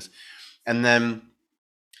things. And then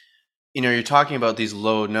you're talking about these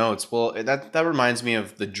low notes. Well, that reminds me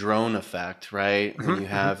of the drone effect, right? When Hmm. you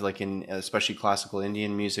Hmm. have like in especially classical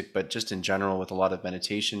Indian music, but just in general with a lot of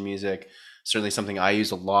meditation music, certainly something I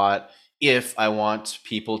use a lot if I want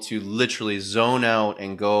people to literally zone out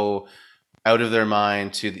and go out of their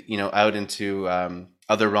mind to, out into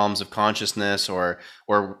other realms of consciousness, or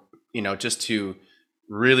just to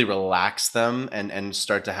really relax them and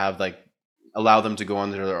start to have like allow them to go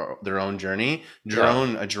on their own journey.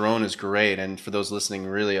 A drone is great, and for those listening,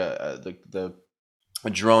 really, a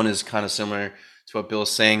drone is kind of similar to what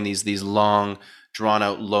Bill's saying. These long, drawn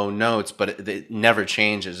out low notes, but it never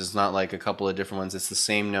changes. It's not like a couple of different ones. It's the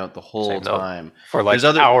same note the whole time for like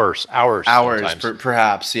hours,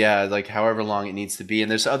 perhaps, yeah, like however long it needs to be.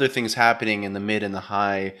 And there's other things happening in the mid and the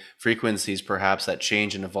high frequencies, perhaps, that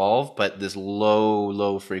change and evolve, but this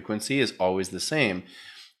low frequency is always the same.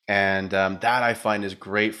 And that I find is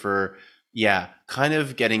great for, kind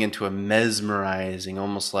of getting into a mesmerizing,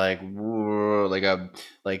 almost like a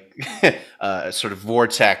sort of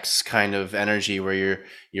vortex kind of energy where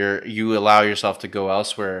you allow yourself to go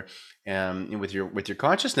elsewhere with your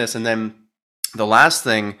consciousness. And then the last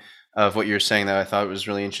thing of what you're saying that I thought was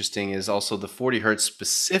really interesting is also the 40 hertz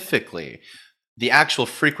specifically. The actual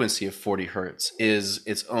frequency of 40 hertz is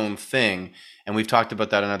its own thing. And we've talked about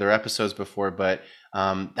that in other episodes before, but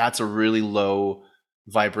that's a really low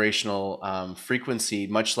vibrational frequency,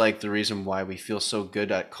 much like the reason why we feel so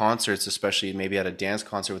good at concerts, especially maybe at a dance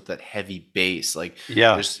concert with that heavy bass. Like,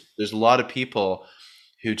 there's a lot of people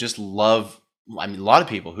who just love, a lot of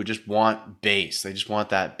people who just want bass. They just want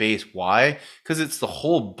that bass. Why? Because it's the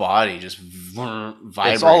whole body just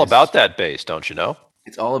vibrates. It's all about that bass, don't you know?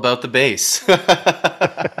 It's all about the bass.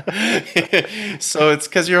 So it's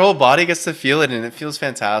because your whole body gets to feel it, and it feels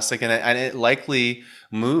fantastic, and it likely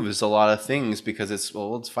moves a lot of things because it's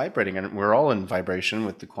vibrating, and we're all in vibration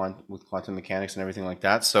with quantum mechanics and everything like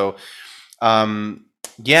that. So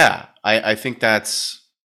I think that's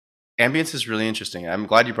ambience is really interesting. I'm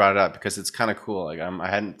glad you brought it up because it's kind of cool. Like I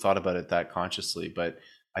hadn't thought about it that consciously, but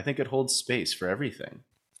I think it holds space for everything.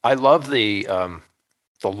 I love the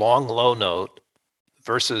long low note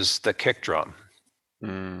versus the kick drum.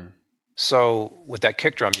 So with that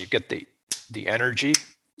kick drum, you get the energy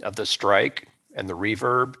of the strike and the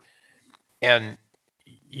reverb, and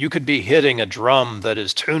you could be hitting a drum that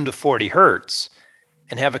is tuned to 40 hertz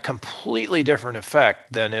and have a completely different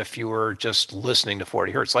effect than if you were just listening to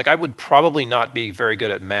 40 hertz. Like I would probably not be very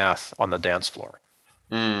good at math on the dance floor,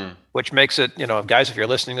 which makes it, guys, if you're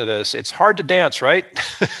listening to this, it's hard to dance, right?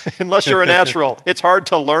 Unless you're a natural, it's hard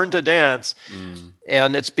to learn to dance.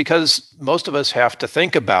 And it's because most of us have to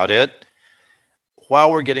think about it while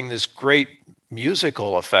we're getting this great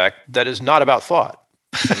musical effect that is not about thought.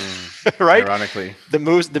 Right? Ironically,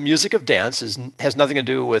 the music of dance has nothing to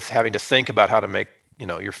do with having to think about how to make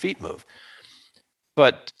your feet move.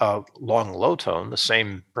 But long low tone, the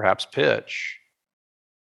same perhaps pitch,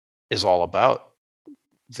 is all about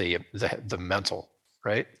the mental,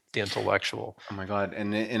 right? The intellectual. Oh my God.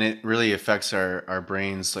 And it really affects our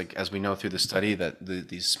brains, like as we know through the study that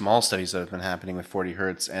these small studies that have been happening with 40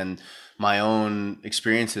 hertz, and my own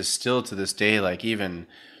experiences still to this day, like even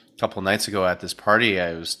a couple nights ago at this party,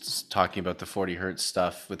 I was talking about the 40 hertz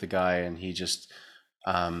stuff with the guy, and he just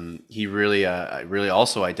he really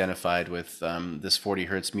also identified with this 40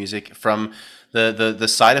 hertz music from the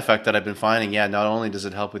side effect that I've been finding. Yeah, not only does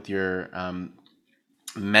it help with your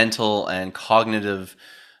mental and cognitive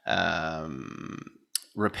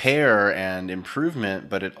repair and improvement,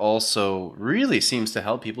 but it also really seems to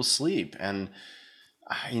help people sleep. And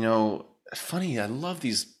funny, I love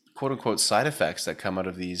these quote unquote side effects that come out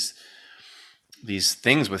of these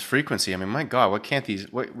things with frequency. I mean, my God, what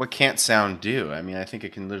can't sound do? I mean, I think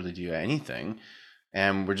it can literally do anything.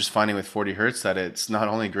 And we're just finding with 40 hertz that it's not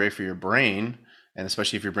only great for your brain, and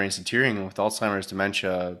especially if your brain's deteriorating with Alzheimer's,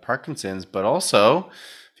 dementia, Parkinson's, but also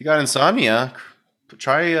if you got insomnia,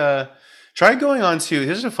 try going on to,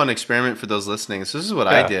 here's a fun experiment for those listening. So this is what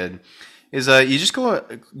I did, is you just go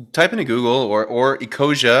type into Google or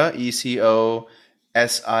Ecosia,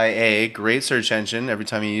 ECOSIA, great search engine. Every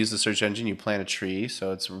time you use the search engine, you plant a tree.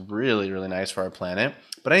 So it's really, really nice for our planet.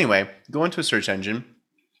 But anyway, go into a search engine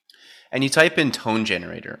and you type in tone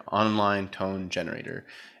generator, online tone generator.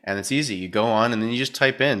 And it's easy. You go on and then you just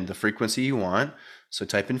type in the frequency you want. So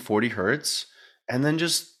type in 40 hertz and then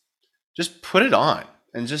just put it on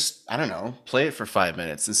and just, I don't know, play it for 5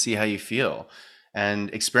 minutes and see how you feel.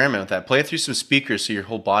 And experiment with that. Play it through some speakers so your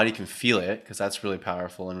whole body can feel it, because that's really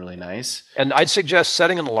powerful and really nice. And I'd suggest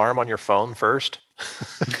setting an alarm on your phone first.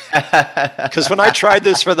 Because when I tried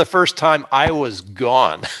this for the first time, I was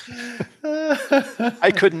gone.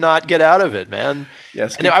 I could not get out of it, man.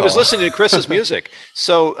 Yes, and I was listening to Chris's music.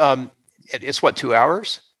 So it's what, 2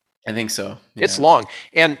 hours? I think so. Yeah. It's long.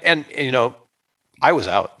 And I was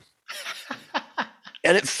out.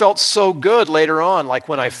 And it felt so good later on, like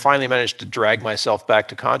when I finally managed to drag myself back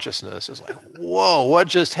to consciousness. It's like, whoa, what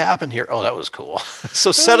just happened here? Oh, that was cool.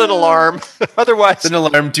 So set an alarm. Otherwise, Set an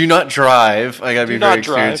alarm. Do not drive. I gotta do be not very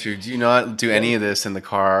clear drive. too. Do not do any of this in the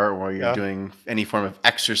car or you're Yeah. doing any form of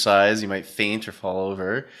exercise. You might faint or fall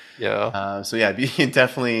over. Yeah. So yeah, be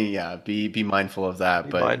definitely be mindful of that. Be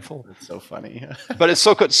But mindful. it's so funny. But it's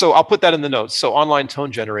so good. So I'll put that in the notes. So online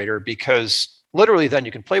tone generator, because literally then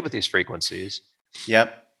you can play with these frequencies.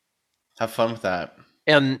 Yep. Have fun with that.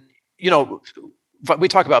 And, we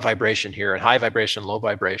talk about vibration here and high vibration, low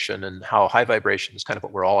vibration, and how high vibration is kind of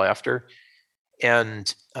what we're all after.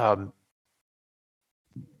 And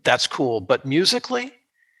that's cool. But musically,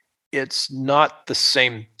 it's not the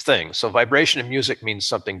same thing. So vibration in music means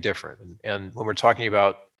something different. And when we're talking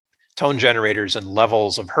about tone generators and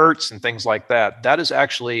levels of hertz and things like that, that is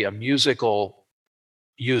actually a musical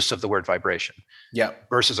use of the word vibration. Yeah.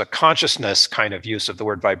 Versus a consciousness kind of use of the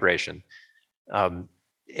word vibration. And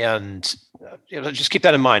just keep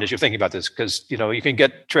that in mind as you're thinking about this, because you can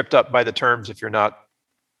get tripped up by the terms if you're not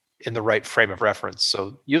in the right frame of reference.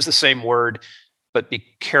 So use the same word, but be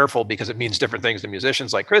careful because it means different things to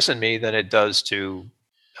musicians like Chris and me than it does to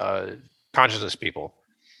consciousness people.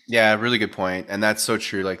 Yeah, really good point. And that's so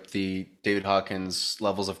true. Like the David Hawkins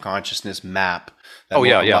levels of consciousness map that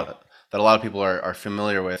that a lot of people are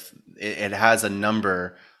familiar with. It has a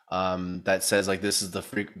number that says like this is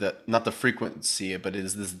not the frequency, but it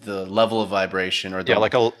is the level of vibration or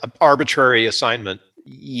like a arbitrary assignment.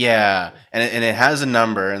 Yeah, and it has a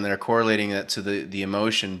number, and they're correlating it to the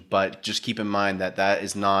emotion. But just keep in mind that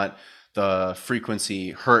is not the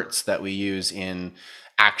frequency hertz that we use in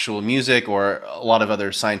actual music or a lot of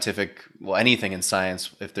other scientific, anything in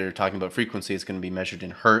science. If they're talking about frequency, it's going to be measured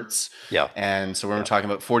in hertz. Yeah. And so when we're talking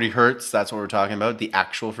about 40 hertz, that's what we're talking about, the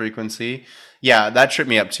actual frequency. Yeah, that tripped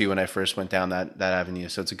me up too when I first went down that avenue.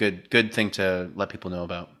 So it's a good thing to let people know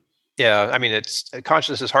about. Yeah, I mean,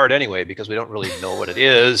 consciousness is hard anyway because we don't really know what it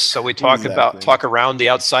is. So we talk around the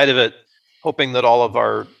outside of it, hoping that all of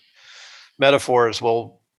our metaphors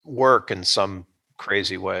will work in some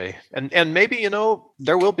crazy way. And maybe,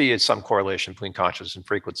 there will be some correlation between consciousness and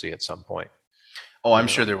frequency at some point. Oh, I'm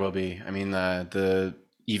sure there will be. I mean,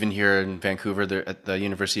 even here in Vancouver, at the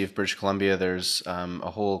University of British Columbia, there's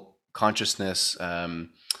a whole consciousness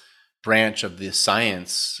branch of the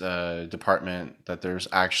science department that there's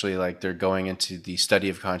actually they're going into the study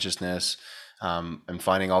of consciousness and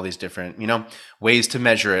finding all these different, ways to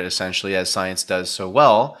measure it essentially, as science does so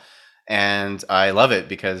well. And I love it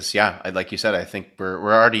because, like you said, I think we're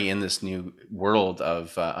already in this new world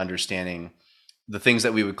of understanding the things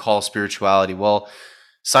that we would call spirituality. Well,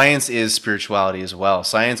 science is spirituality as well.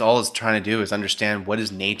 Science, all it's trying to do is understand what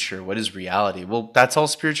is nature, what is reality. Well, that's all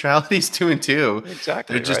spirituality is doing too.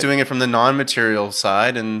 Exactly. They're just doing it from the non-material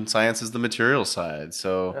side, and science is the material side.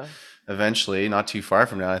 So eventually, not too far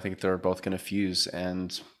from now, I think they're both going to fuse,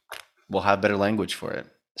 and we'll have better language for it.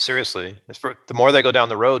 Seriously, the more they go down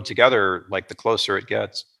the road together, the closer it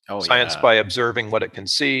gets. Science by observing what it can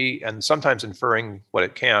see and sometimes inferring what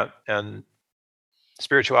it can't, and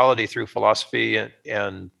spirituality through philosophy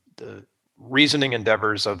and the reasoning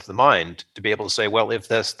endeavors of the mind to be able to say, well, if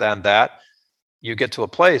this, then that, you get to a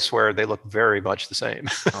place where they look very much the same.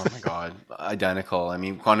 Oh my God, identical. I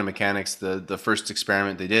mean, quantum mechanics, the first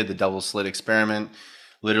experiment they did, the double slit experiment,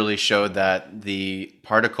 literally showed that the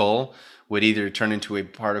particle would either turn into a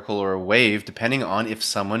particle or a wave depending on if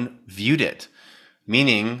someone viewed it.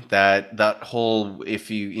 Meaning that whole,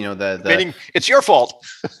 meaning it's your fault.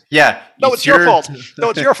 Yeah. No, it's your fault.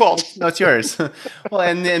 No, it's your fault. No, it's yours. Well,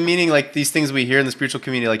 and meaning these things we hear in the spiritual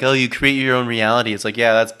community, you create your own reality. It's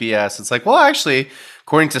that's BS. It's well, actually,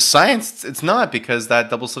 according to science, it's not, because that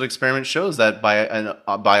double slit experiment shows that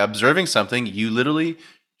by observing something, you literally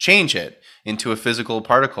change it into a physical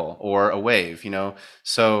particle or a wave,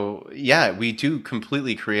 So we do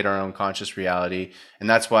completely create our own conscious reality. And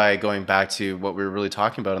that's why, going back to what we were really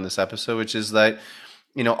talking about in this episode, which is that,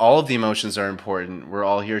 all of the emotions are important. We're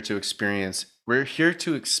all here to experience. We're here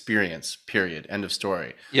to experience, period. End of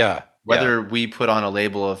story. Yeah. Whether we put on a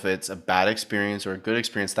label if it's a bad experience or a good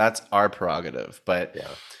experience, that's our prerogative. But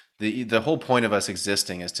the whole point of us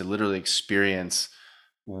existing is to literally experience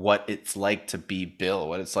what it's like to be Bill,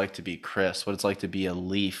 what it's like to be Chris, what it's like to be a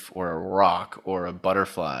leaf or a rock or a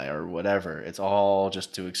butterfly or whatever. It's all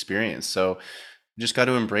just to experience. So we just got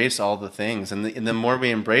to embrace all the things. And the more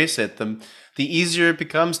we embrace it, the easier it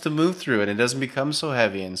becomes to move through it. It doesn't become so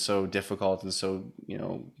heavy and so difficult and so,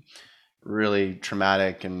 really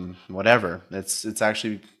traumatic and whatever. It's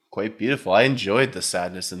actually quite beautiful. I enjoyed the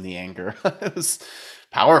sadness and the anger. It was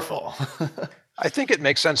powerful. I think it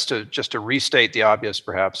makes sense to just to restate the obvious,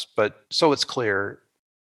 perhaps, but so it's clear.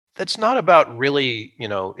 It's not about really,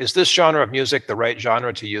 is this genre of music the right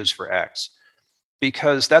genre to use for X?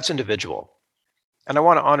 Because that's individual. And I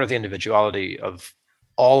want to honor the individuality of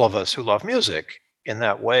all of us who love music in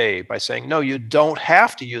that way by saying, no, you don't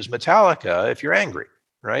have to use Metallica if you're angry,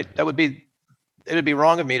 right? It would be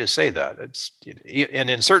wrong of me to say that. And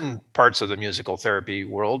in certain parts of the musical therapy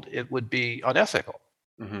world, it would be unethical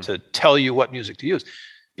to tell you what music to use,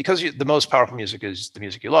 because the most powerful music is the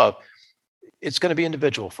music you love. It's going to be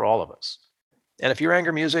individual for all of us. And if your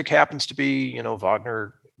anger music happens to be,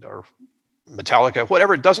 Wagner or Metallica,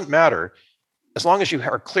 whatever, it doesn't matter, as long as you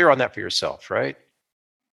are clear on that for yourself, right?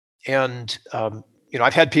 And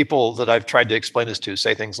I've had people that I've tried to explain this to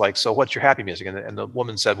say things like, so what's your happy music? And the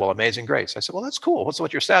woman said, well, Amazing Grace. I said, well, that's cool.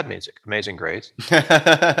 What's your sad music? Amazing Grace.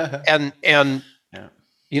 and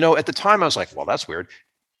yeah. At the time I was like, well, that's weird.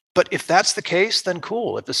 But if that's the case, then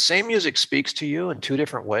cool. If the same music speaks to you in two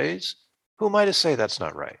different ways, who am I to say that's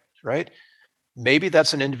not right, right? Maybe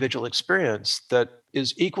that's an individual experience that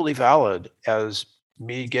is equally valid as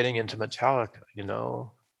me getting into Metallica,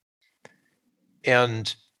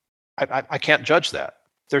 And I can't judge that.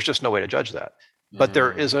 There's just no way to judge that. But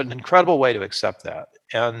there is an incredible way to accept that.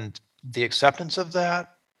 And the acceptance of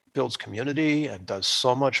that builds community and does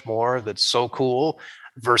so much more that's so cool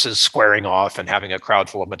versus squaring off and having a crowd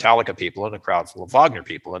full of Metallica people and a crowd full of Wagner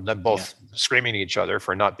people and then both screaming at each other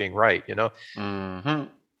for not being right, No,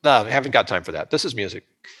 I haven't got time for that. This is music.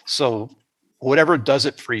 So whatever does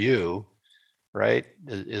it for you, right,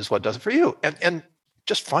 is what does it for you. And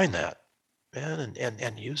just find that, man,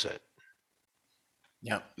 and use it.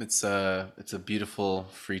 Yeah, it's a beautiful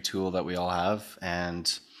free tool that we all have,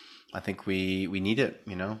 and I think we need it.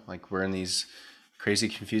 Like we're in these crazy,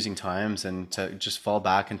 confusing times, and to just fall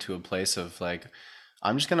back into a place of like,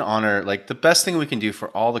 I'm just going to honor, like, the best thing we can do for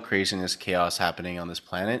all the craziness, chaos happening on this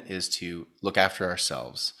planet is to look after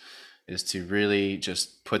ourselves, is to really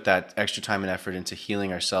just put that extra time and effort into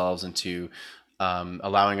healing ourselves and to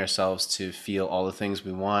allowing ourselves to feel all the things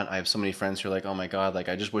we want. I have so many friends who are like, oh my God, like,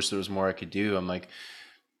 I just wish there was more I could do. I'm like,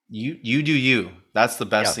 you do you. That's the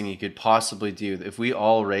best thing you could possibly do. If we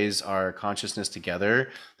all raise our consciousness together,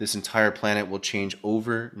 this entire planet will change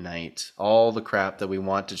overnight. All the crap that we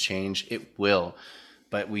want to change, it will.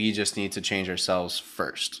 But we just need to change ourselves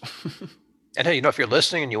first. And hey, if you're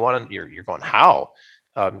listening and you're going, how?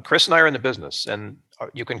 Chris and I are in the business, and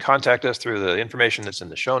you can contact us through the information that's in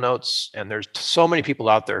the show notes. And there's so many people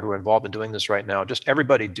out there who are involved in doing this right now. Just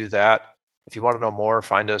everybody do that. If you want to know more,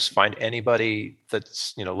 find us, find anybody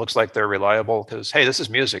that's, looks like they're reliable, because, hey, this is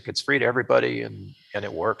music. It's free to everybody and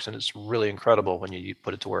it works. And it's really incredible when you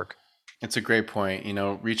put it to work. It's a great point.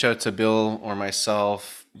 Reach out to Bill or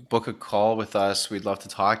myself, book a call with us. We'd love to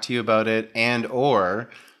talk to you about it, or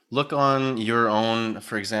look on your own,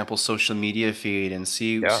 for example, social media feed and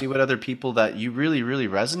see what other people that you really, really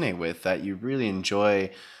resonate with, that you really enjoy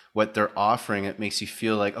what they're offering. It makes you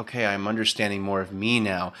feel like, okay, I'm understanding more of me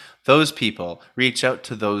now. Those people, reach out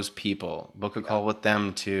to those people, book a call with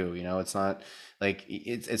them too. It's not like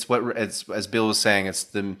it's as Bill was saying, it's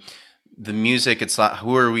the music. It's not,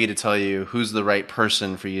 who are we to tell you who's the right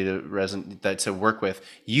person for you to work with?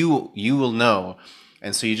 You will know.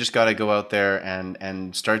 And so you just got to go out there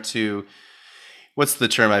and start to, what's the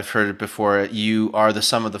term I've heard it before? You are the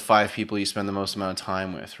sum of the 5 people you spend the most amount of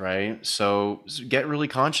time with, right? So get really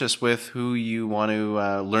conscious with who you want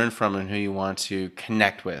to learn from and who you want to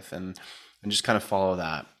connect with, and just kind of follow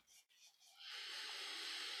that.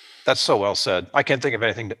 That's so well said. I can't think of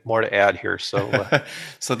anything more to add here. So,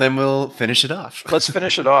 so then we'll finish it off. Let's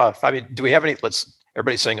finish it off. I mean, do we have any?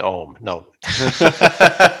 Everybody sing Om. No.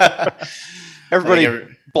 Everybody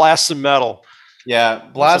blast some metal. Yeah,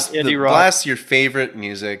 blast your favorite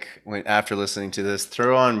music after listening to this.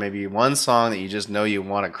 Throw on maybe one song that you just know you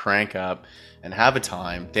want to crank up and have a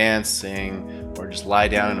time, dance, sing, or just lie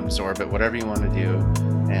down and absorb it, whatever you want to do.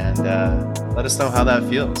 And let us know how that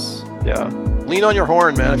feels. Yeah. Lean on your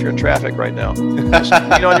horn, man, if you're in traffic right now. Just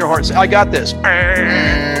lean on your horn. Say, I got this.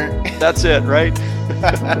 That's it, right?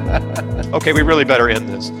 Okay, we really better end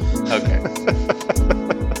this. Okay.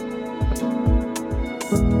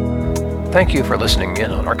 Thank you for listening in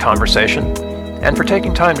on our conversation and for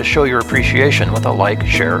taking time to show your appreciation with a like,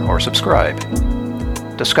 share, or subscribe.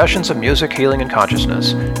 Discussions of Music, Healing, and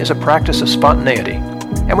Consciousness is a practice of spontaneity,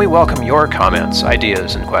 and we welcome your comments,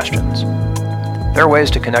 ideas, and questions. There are ways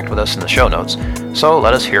to connect with us in the show notes, so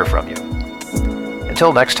let us hear from you.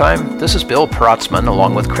 Until next time, this is Bill Peratzman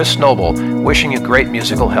along with Chris Noble wishing you great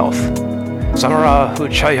musical health. Samara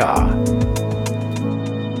Huchaya.